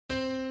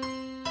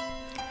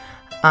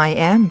I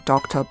am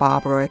Dr.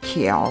 Barbara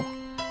Kiel,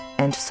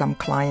 and some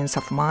clients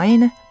of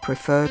mine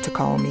prefer to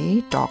call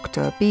me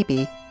Dr.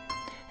 Bibi.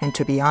 And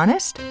to be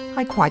honest,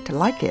 I quite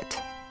like it.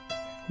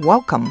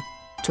 Welcome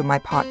to my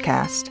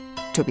podcast,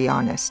 To Be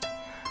Honest,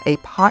 a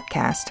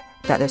podcast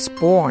that is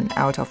born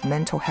out of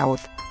mental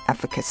health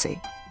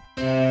advocacy.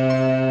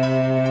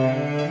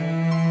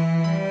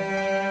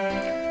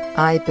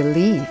 I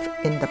believe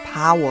in the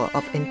power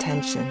of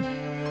intention,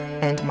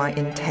 and my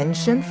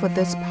intention for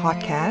this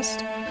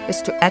podcast is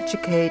to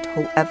educate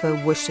whoever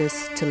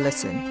wishes to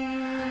listen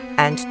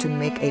and to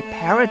make a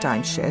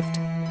paradigm shift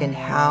in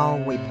how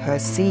we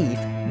perceive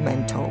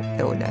mental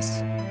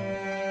illness.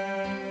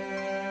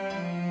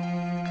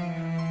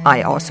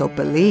 I also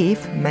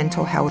believe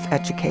mental health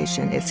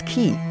education is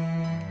key,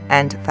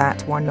 and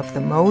that one of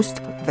the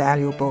most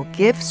valuable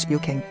gifts you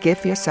can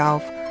give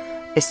yourself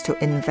is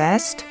to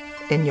invest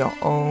in your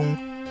own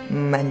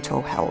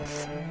mental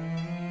health.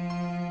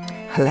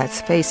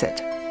 Let's face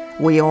it,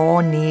 we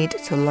all need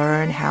to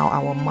learn how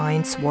our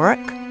minds work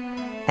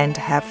and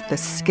have the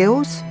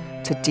skills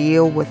to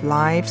deal with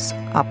life's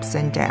ups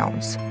and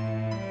downs.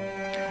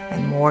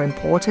 And more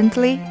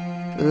importantly,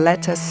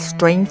 let us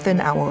strengthen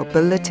our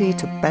ability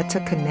to better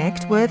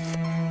connect with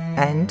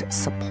and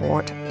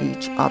support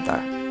each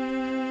other.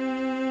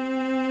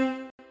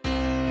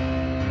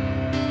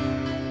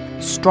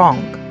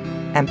 Strong,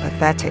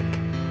 empathetic,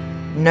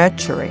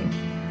 nurturing,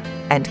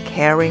 and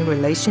caring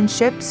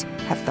relationships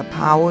have the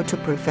power to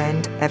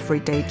prevent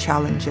everyday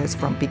challenges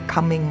from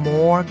becoming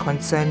more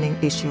concerning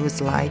issues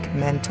like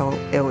mental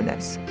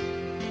illness.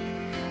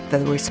 The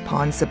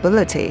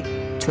responsibility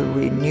to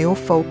renew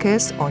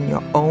focus on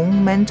your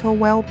own mental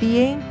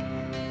well-being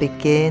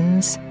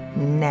begins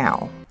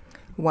now.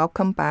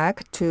 Welcome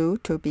back to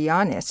Be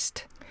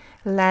Honest.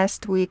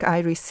 Last week, I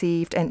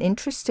received an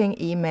interesting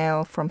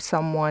email from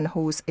someone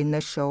whose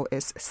initial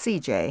is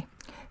CJ.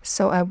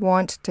 So I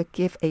want to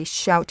give a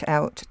shout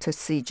out to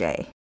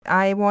CJ.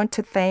 I want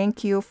to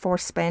thank you for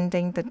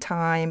spending the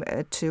time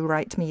to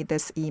write me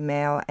this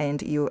email,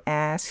 and you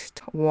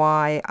asked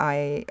why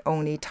I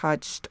only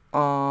touched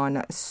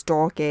on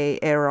storge,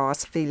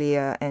 eros,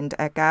 philia, and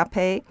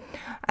agape,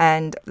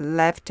 and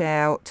left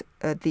out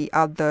the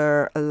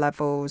other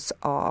levels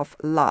of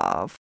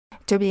love.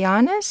 To be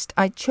honest,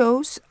 I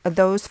chose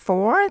those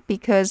four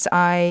because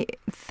I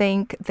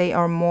think they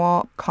are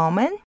more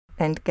common.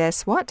 And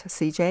guess what,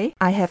 CJ?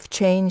 I have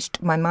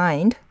changed my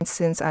mind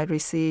since I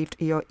received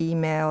your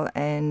email,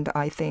 and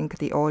I think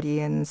the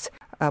audience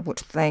would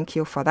thank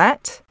you for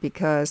that,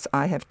 because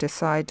I have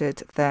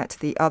decided that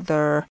the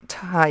other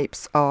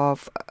types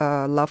of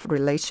love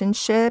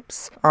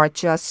relationships are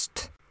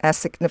just as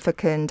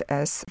significant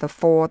as the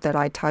four that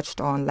I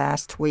touched on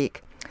last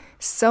week.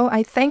 So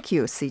I thank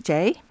you,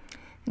 CJ.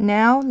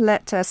 Now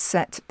let us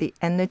set the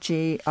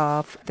energy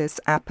of this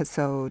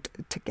episode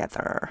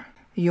together.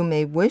 You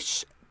may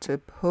wish to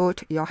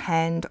put your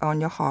hand on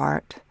your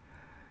heart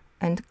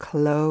and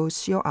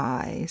close your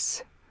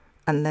eyes,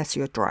 unless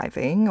you're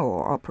driving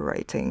or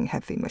operating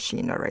heavy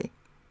machinery.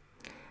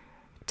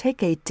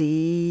 Take a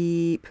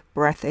deep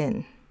breath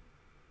in.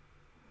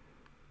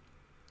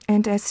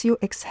 And as you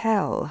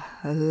exhale,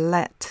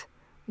 let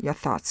your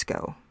thoughts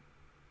go.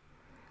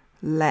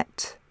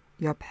 Let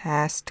your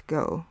past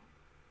go.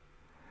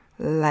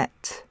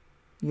 Let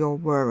your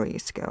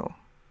worries go.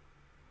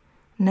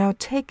 Now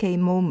take a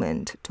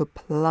moment to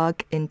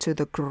plug into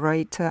the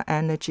greater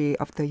energy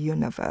of the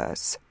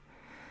universe.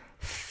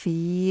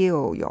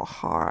 Feel your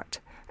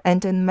heart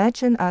and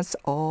imagine us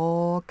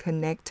all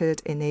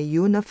connected in a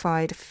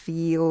unified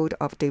field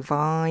of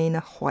divine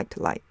white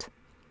light.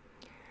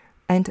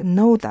 And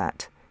know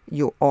that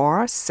you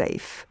are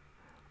safe.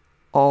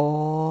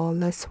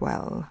 All is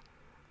well.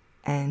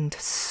 And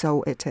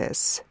so it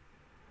is.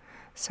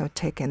 So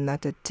take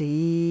another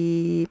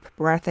deep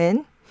breath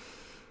in.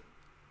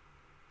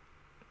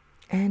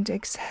 And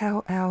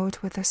exhale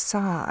out with a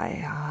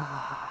sigh.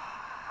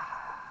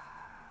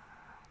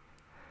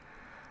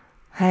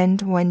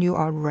 And when you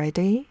are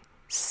ready,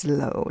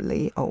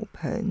 slowly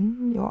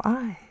open your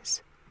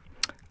eyes.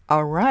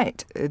 All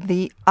right,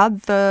 the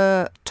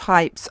other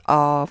types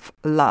of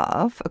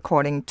love,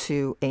 according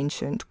to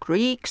ancient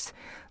Greeks,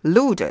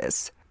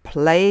 ludus,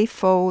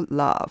 playful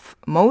love,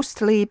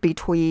 mostly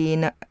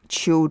between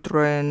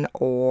children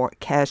or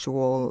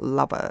casual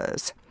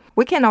lovers.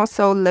 We can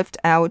also lift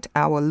out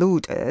our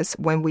ludus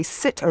when we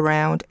sit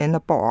around in a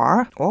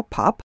bar or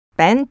pub,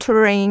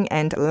 bantering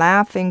and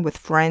laughing with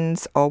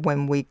friends, or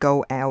when we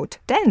go out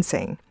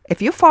dancing. If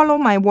you follow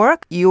my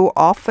work, you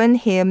often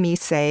hear me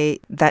say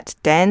that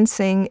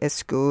dancing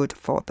is good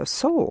for the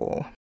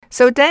soul.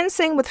 So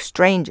dancing with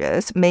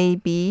strangers may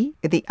be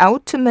the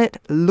ultimate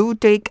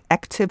ludic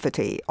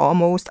activity,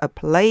 almost a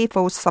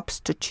playful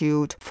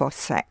substitute for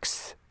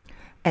sex.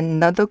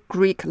 Another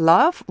Greek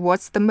love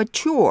was the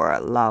mature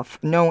love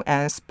known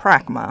as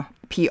pragma,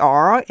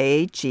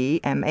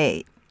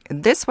 Pragma.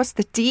 This was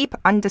the deep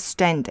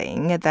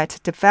understanding that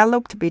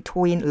developed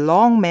between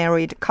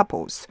long-married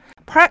couples.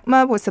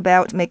 Pragma was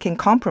about making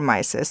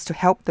compromises to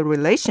help the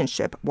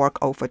relationship work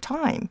over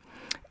time.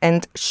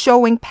 and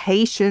showing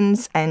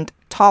patience and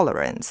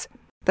tolerance.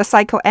 The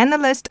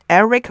psychoanalyst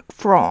Erich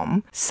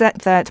Fromm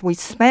said that we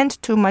spend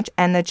too much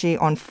energy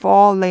on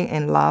falling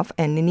in love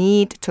and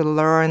need to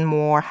learn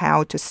more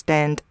how to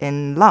stand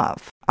in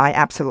love. I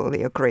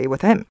absolutely agree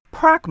with him.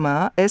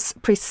 Pragma is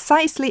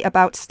precisely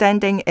about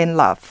standing in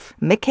love,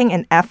 making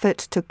an effort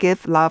to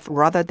give love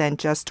rather than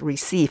just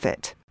receive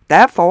it.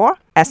 Therefore,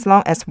 as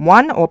long as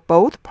one or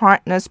both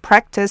partners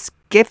practice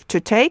give to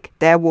take,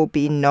 there will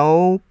be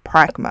no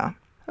pragma.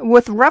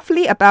 With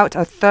roughly about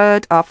a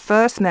third of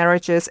first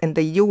marriages in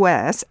the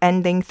US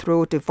ending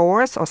through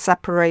divorce or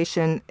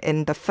separation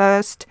in the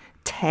first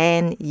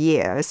 10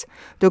 years,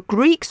 the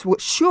Greeks would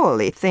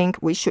surely think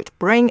we should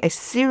bring a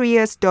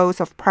serious dose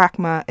of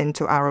pragma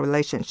into our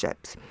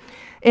relationships.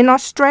 In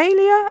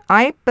Australia,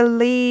 I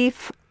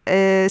believe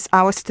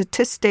our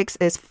statistics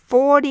is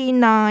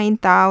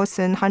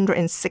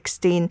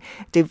 49,116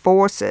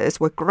 divorces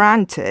were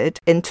granted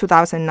in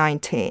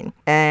 2019,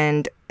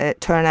 and it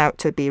turned out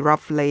to be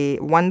roughly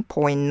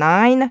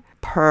 1.9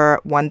 per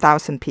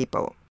 1,000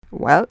 people.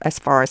 Well, as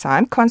far as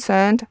I'm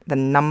concerned, the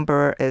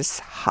number is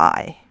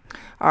high.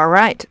 All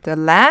right, the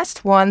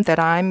last one that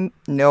I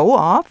know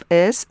of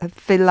is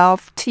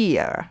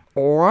Philautia,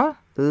 or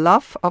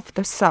love of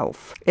the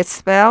self. It's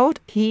spelled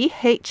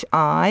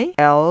Philautia.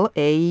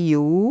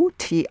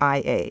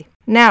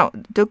 Now,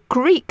 the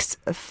Greeks'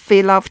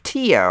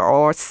 Philautia,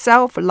 or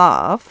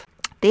self-love,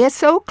 they are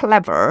so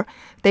clever,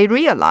 they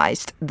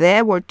realized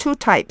there were two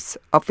types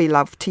of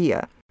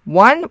Philautia.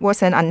 One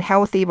was an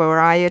unhealthy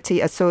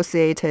variety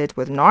associated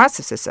with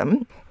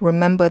narcissism.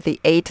 Remember the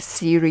 8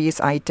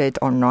 series I did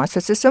on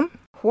narcissism?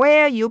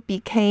 Where you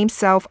became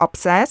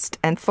self-obsessed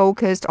and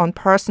focused on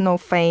personal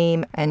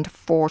fame and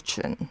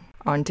fortune.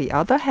 On the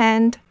other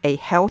hand, a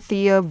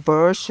healthier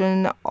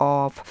version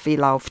of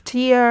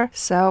Philautia,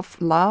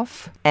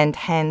 self-love,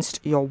 enhanced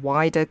your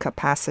wider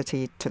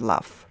capacity to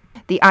love.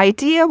 The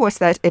idea was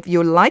that if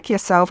you like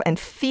yourself and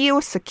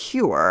feel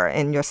secure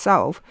in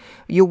yourself,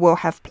 you will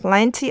have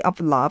plenty of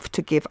love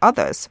to give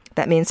others.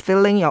 That means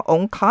filling your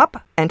own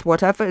cup, and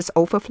whatever is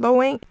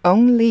overflowing,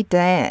 only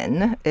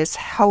then is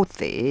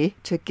healthy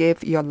to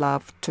give your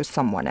love to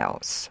someone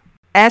else.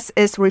 As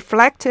is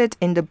reflected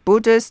in the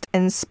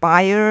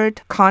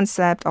Buddhist-inspired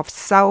concept of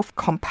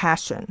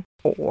self-compassion.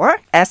 Or,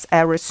 as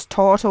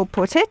Aristotle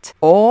put it,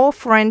 all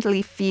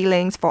friendly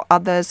feelings for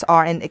others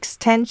are an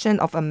extension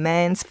of a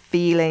man's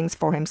feelings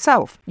for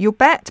himself. You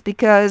bet,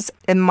 because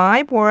in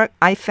my work,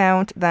 I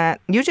found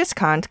that you just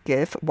can't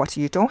give what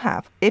you don't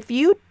have. If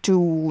you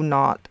do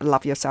not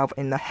love yourself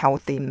in a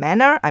healthy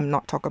manner, I'm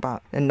not talking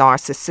about a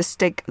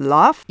narcissistic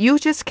love, you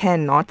just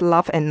cannot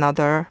love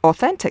another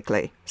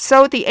authentically.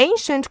 So the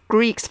ancient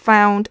Greeks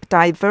found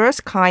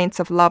diverse kinds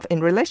of love in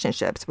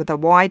relationships with a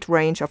wide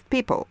range of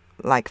people,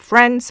 like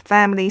friends,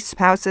 family,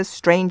 spouses,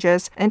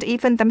 strangers, and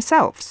even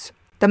themselves.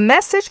 The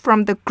message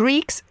from the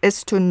Greeks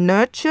is to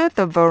nurture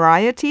the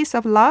varieties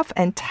of love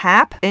and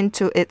tap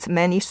into its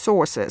many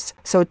sources.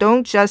 So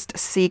don't just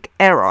seek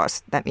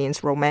eros, that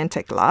means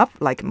romantic love,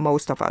 like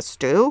most of us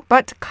do,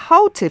 but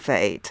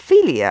cultivate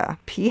philia,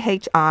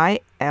 Philia,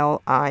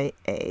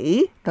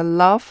 the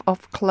love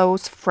of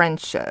close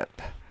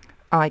friendship.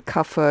 I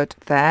covered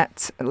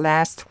that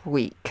last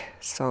week,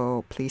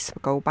 so please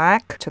go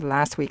back to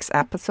last week's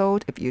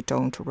episode if you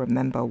don't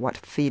remember what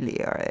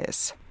philia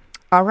is.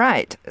 All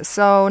right,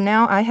 so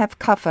now I have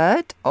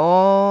covered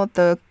all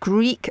the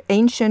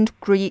ancient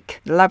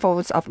Greek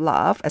levels of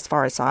love as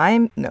far as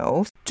I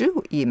know.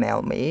 Do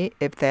email me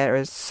if there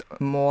is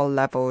more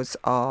levels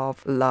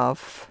of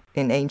love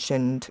in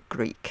ancient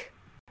Greek.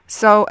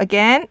 So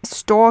again,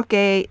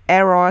 storge,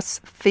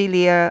 eros,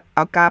 philia,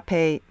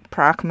 agape,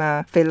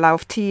 pragma,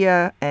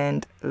 Philautia,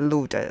 and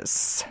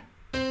ludus.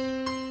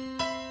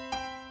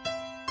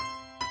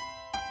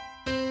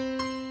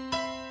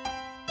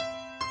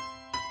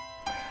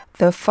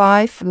 The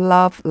 5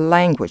 love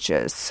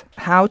languages.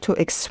 How to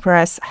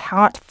express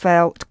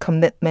heartfelt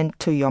commitment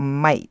to your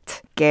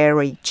mate.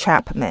 Gary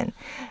Chapman.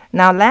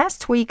 Now,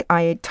 last week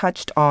I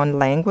touched on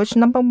language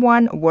number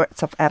 1,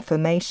 words of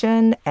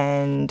affirmation,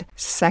 and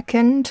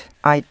second,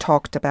 I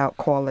talked about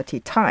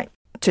quality time.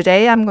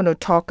 Today, I'm going to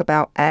talk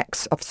about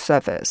acts of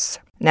service.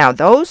 Now,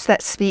 those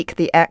that speak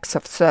the acts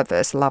of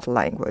service love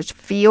language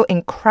feel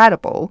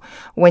incredible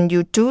when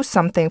you do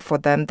something for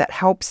them that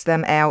helps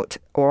them out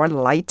or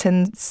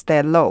lightens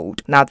their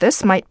load. Now,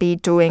 this might be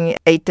doing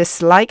a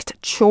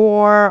disliked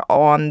chore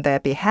on their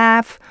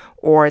behalf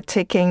or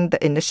taking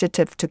the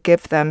initiative to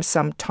give them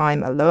some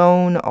time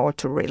alone or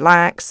to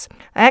relax.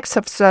 Acts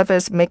of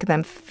service make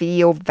them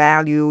feel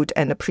valued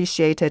and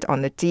appreciated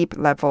on a deep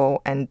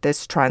level, and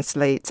this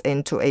translates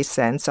into a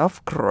sense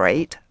of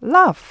great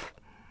love.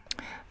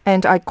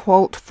 And I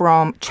quote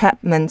from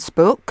Chapman's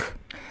book,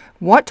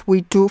 "What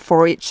we do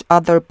for each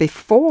other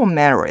before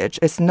marriage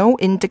is no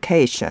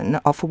indication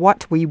of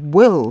what we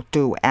will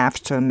do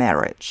after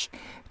marriage.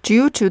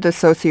 Due to the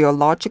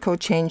sociological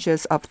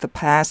changes of the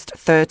past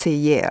 30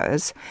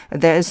 years,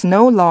 there is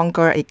no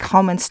longer a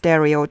common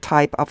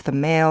stereotype of the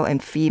male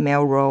and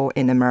female role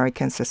in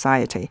American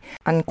society."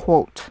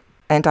 Unquote.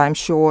 and I'm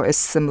sure it's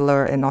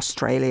similar in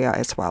Australia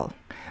as well.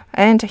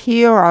 And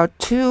here are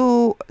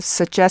 2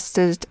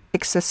 suggested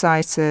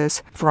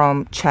exercises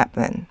from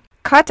Chapman.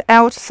 Cut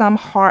out some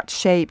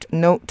heart-shaped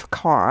note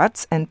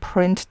cards and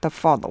print the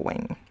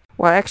following.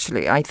 Well,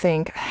 actually, I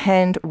think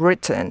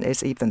handwritten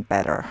is even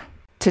better.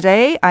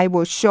 Today, I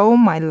will show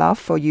my love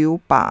for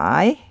you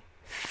by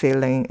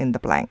filling in the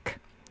blank.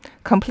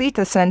 Complete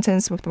the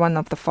sentence with one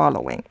of the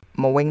following.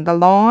 Mowing the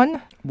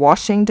lawn,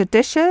 washing the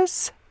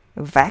dishes,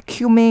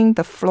 vacuuming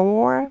the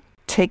floor,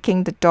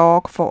 taking the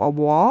dog for a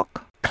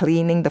walk,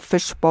 cleaning the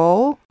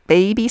fishbowl,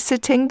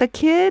 babysitting the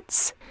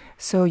kids.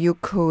 So you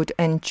could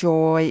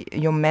enjoy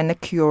your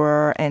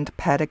manicure and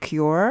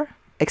pedicure,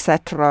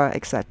 etc.,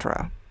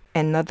 etc.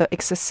 Another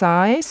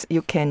exercise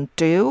you can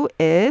do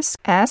is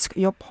ask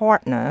your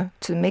partner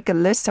to make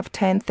a list of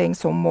 10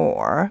 things or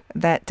more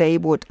that they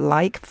would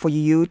like for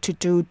you to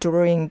do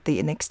during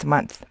the next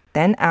month.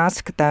 Then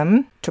ask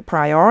them to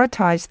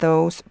prioritize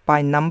those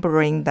by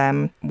numbering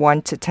them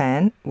 1 to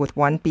 10, with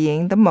 1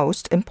 being the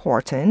most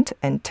important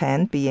and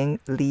 10 being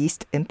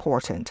least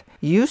important.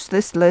 Use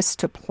this list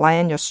to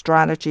plan your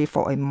strategy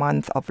for a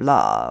month of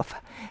love.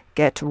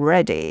 Get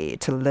ready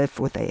to live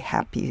with a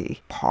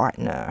happy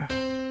partner.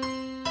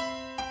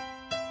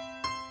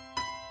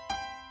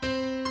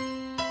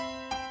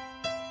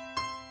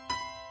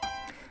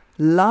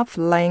 Love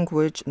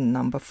language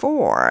number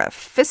 4,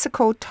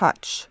 physical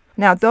touch.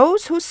 Now,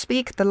 those who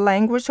speak the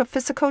language of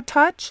physical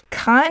touch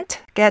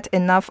can't get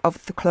enough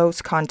of the close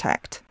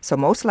contact, so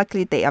most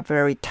likely they are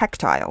very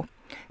tactile.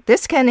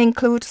 This can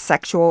include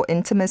sexual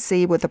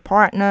intimacy with a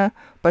partner,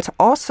 but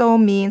also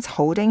means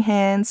holding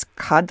hands,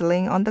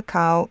 cuddling on the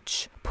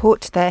couch,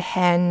 put their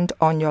hand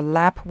on your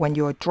lap when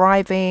you're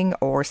driving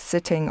or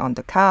sitting on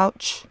the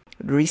couch,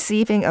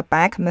 receiving a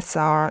back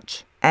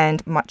massage,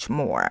 and much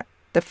more.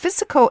 The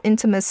physical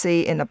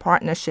intimacy in a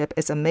partnership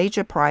is a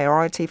major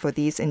priority for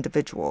these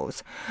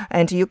individuals,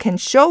 and you can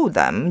show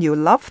them you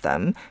love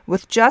them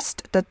with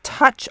just the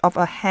touch of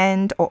a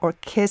hand or a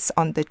kiss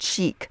on the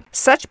cheek.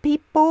 Such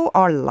people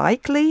are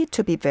likely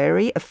to be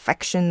very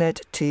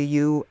affectionate to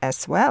you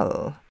as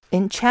well.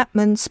 In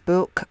Chapman's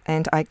book,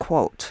 and I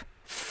quote,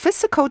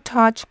 "Physical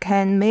touch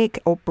can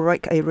make or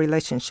break a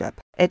relationship.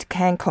 It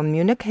can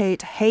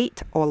communicate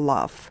hate or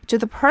love. To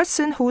the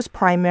person whose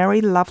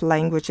primary love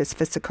language is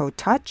physical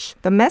touch,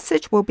 the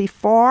message will be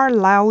far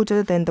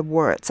louder than the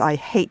words, 'I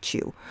hate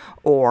you'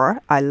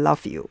 or 'I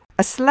love you.'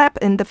 A slap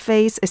in the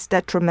face is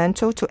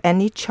detrimental to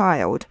any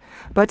child,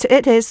 but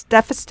it is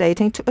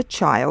devastating to a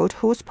child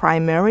whose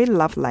primary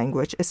love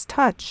language is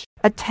touch.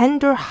 A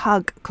tender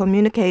hug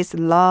communicates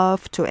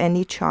love to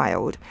any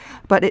child,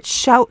 but it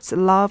shouts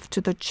love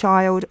to the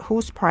child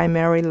whose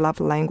primary love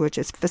language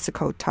is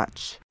physical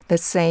touch. The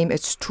same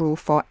is true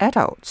for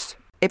adults.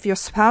 If your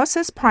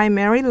spouse's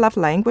primary love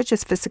language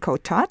is physical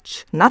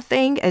touch,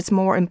 nothing is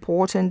more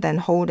important than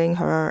holding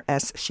her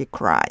as she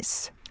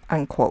cries."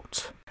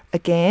 Unquote.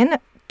 Again,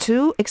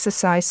 2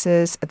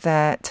 exercises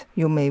that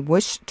you may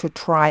wish to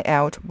try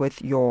out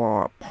with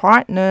your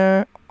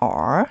partner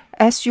are,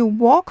 as you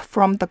walk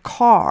from the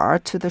car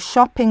to the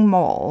shopping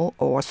mall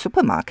or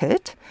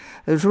supermarket,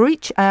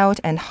 reach out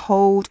and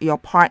hold your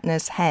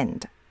partner's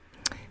hand.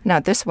 Now,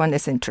 this one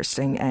is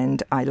interesting,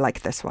 and I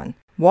like this one.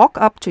 Walk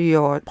up to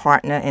your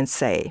partner and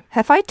say,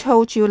 "Have I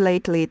told you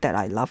lately that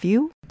I love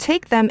you?"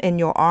 Take them in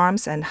your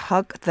arms and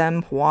hug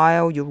them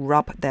while you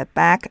rub their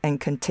back and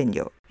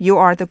continue. "You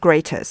are the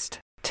greatest."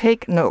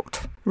 Take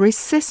note.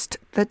 Resist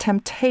the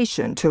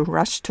temptation to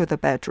rush to the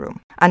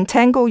bedroom.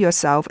 Untangle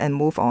yourself and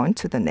move on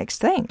to the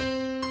next thing.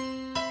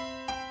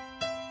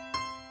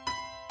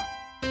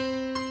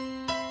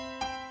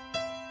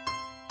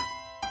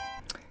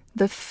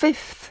 The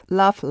 5th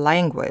love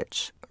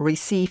language,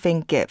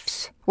 receiving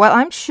gifts. Well,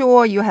 I'm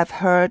sure you have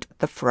heard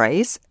the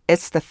phrase,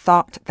 "It's the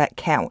thought that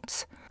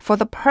counts." For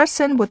the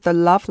person with the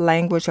love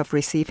language of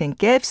receiving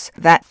gifts,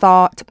 that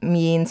thought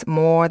means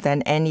more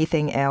than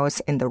anything else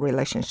in the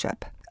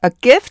relationship. A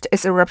gift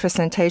is a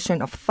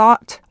representation of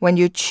thought. When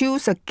you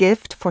choose a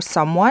gift for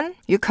someone,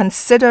 you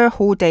consider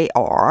who they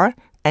are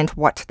and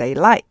what they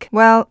like.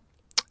 Well,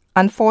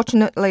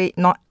 unfortunately,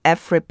 not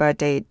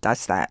everybody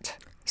does that.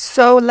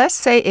 So let's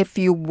say if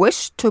you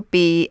wish to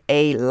be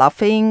a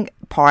loving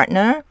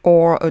partner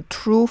or a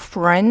true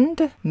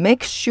friend,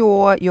 make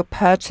sure you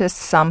purchase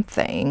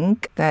something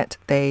that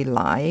they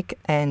like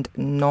and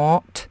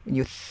not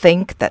you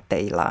think that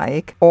they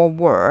like. Or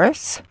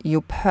worse,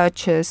 you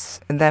purchase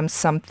them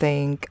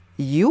something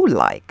you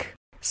like.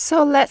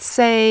 So let's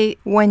say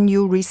when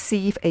you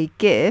receive a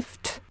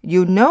gift,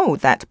 you know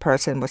that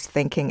person was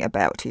thinking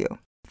about you.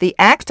 The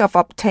act of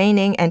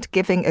obtaining and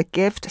giving a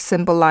gift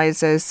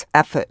symbolizes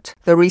effort.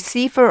 The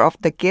receiver of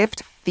the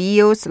gift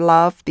feels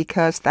love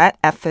because that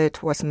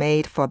effort was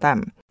made for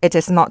them. It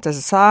is not the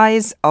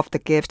size of the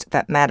gift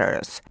that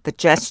matters. The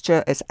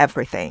gesture is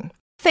everything.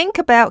 Think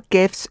about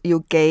gifts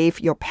you gave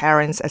your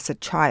parents as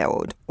a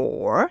child.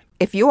 Or,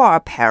 if you are a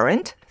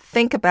parent,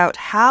 think about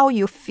how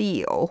you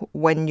feel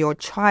when your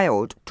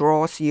child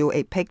draws you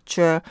a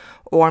picture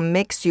or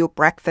makes you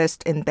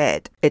breakfast in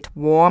bed. It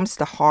warms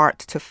the heart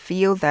to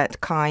feel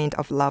that kind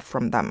of love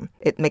from them.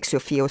 It makes you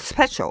feel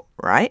special,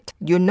 right?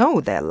 You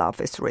know their love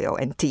is real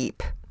and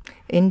deep.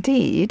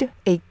 Indeed,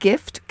 a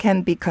gift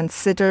can be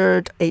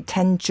considered a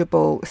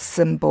tangible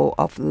symbol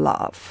of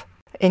love.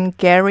 In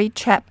Gary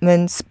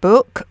Chapman's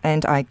book,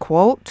 and I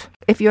quote,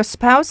 "If your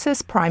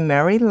spouse's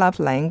primary love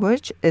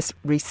language is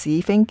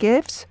receiving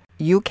gifts,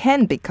 you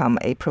can become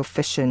a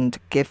proficient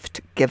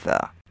gift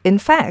giver. In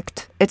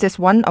fact, it is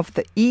one of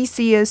the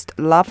easiest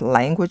love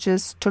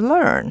languages to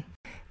learn."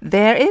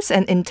 There is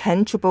an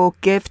intangible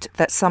gift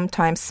that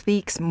sometimes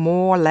speaks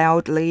more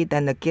loudly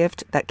than a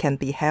gift that can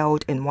be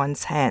held in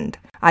one's hand.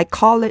 I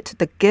call it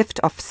the gift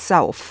of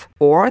self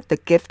or the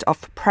gift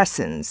of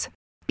presence.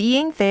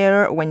 Being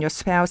there when your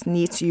spouse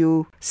needs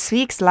you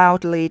speaks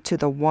loudly to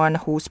the one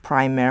whose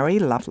primary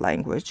love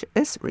language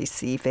is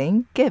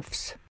receiving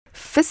gifts.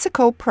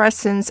 Physical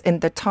presence in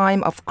the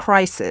time of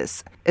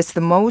crisis is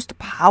the most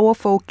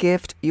powerful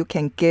gift you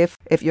can give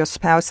if your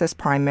spouse's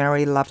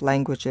primary love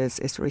languages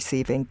is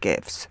receiving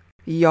gifts.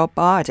 Your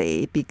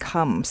body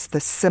becomes the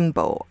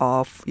symbol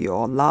of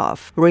your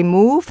love.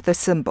 Remove the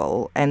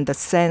symbol and the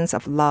sense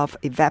of love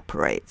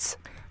evaporates.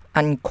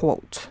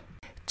 Unquote.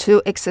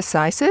 2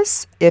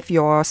 exercises if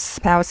your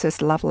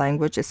spouse's love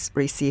language is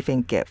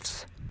receiving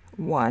gifts.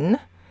 1.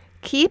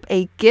 Keep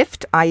a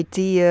gift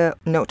idea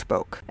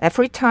notebook.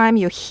 Every time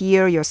you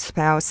hear your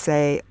spouse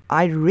say,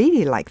 "I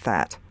really like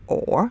that,"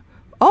 or,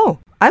 "Oh,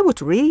 I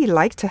would really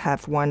like to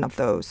have one of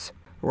those,"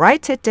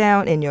 write it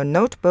down in your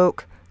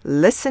notebook,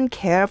 listen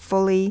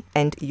carefully,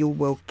 and you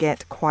will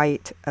get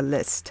quite a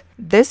list.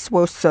 This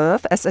will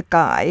serve as a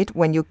guide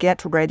when you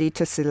get ready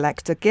to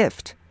select a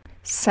gift.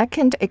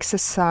 Second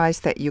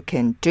exercise that you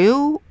can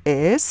do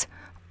is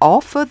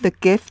offer the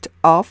gift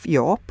of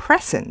your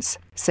presence.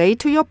 Say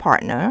to your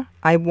partner,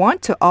 "I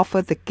want to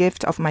offer the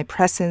gift of my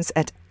presence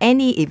at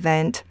any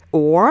event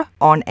or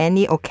on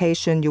any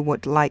occasion you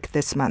would like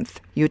this month.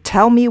 You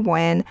tell me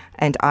when,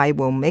 and I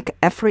will make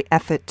every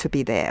effort to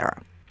be there."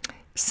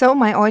 So,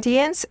 my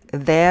audience,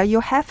 there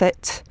you have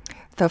it.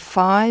 The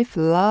 5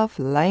 love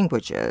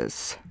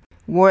languages.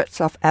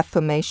 Words of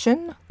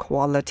affirmation,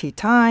 quality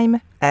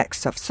time,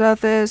 acts of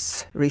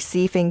service,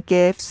 receiving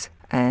gifts,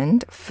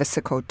 and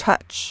physical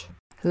touch.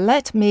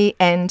 Let me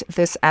end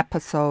this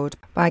episode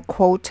by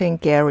quoting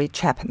Gary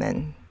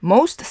Chapman.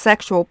 "Most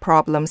sexual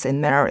problems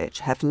in marriage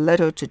have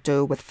little to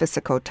do with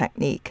physical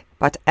technique,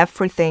 but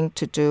everything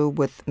to do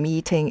with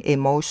meeting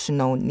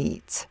emotional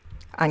needs."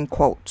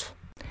 Unquote.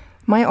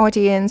 My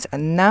audience,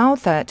 now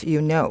that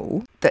you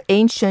know the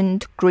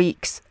ancient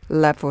Greeks'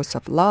 levels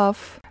of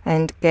love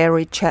and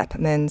Gary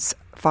Chapman's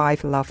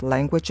 5 love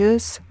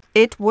languages,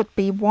 it would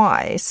be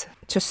wise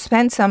to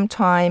spend some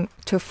time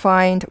to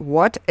find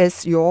what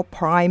is your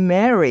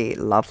primary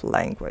love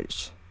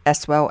language,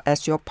 as well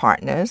as your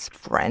partner's,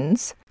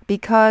 friends.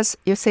 Because,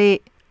 you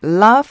see,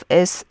 love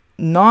is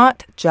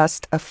not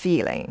just a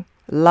feeling.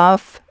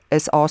 Love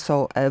is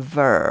also a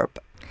verb.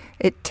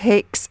 It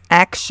takes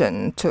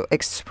action to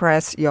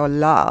express your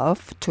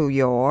love to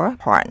your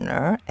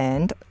partner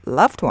and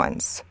loved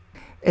ones.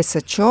 It's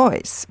a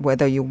choice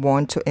whether you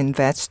want to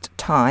invest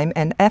time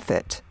and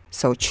effort,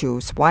 so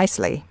choose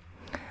wisely.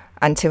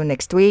 Until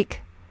next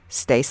week,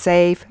 stay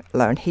safe,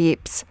 learn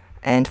heaps,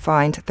 and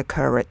find the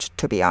courage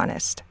to be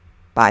honest.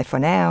 Bye for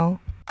now.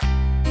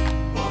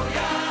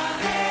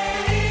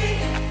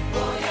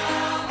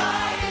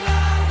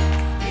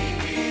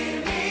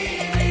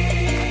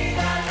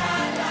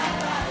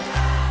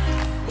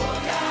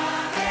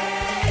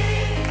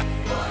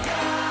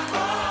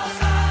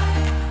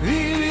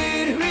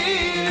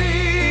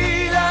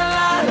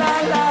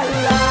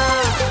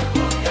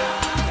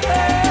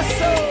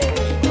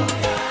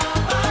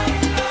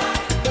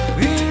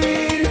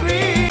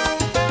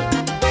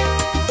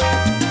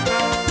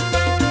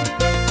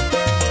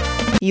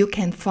 You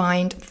can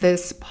find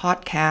this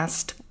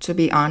podcast, To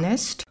Be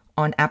Honest,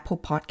 on Apple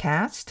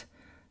Podcast,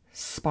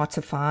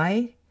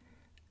 Spotify,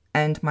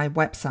 and my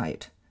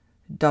website,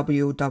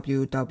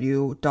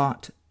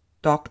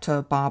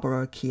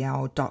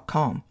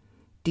 www.drbarbarakiao.com.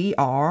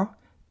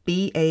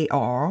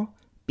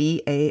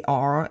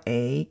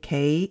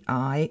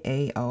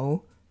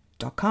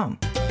 DRBARBARAKIAO.com.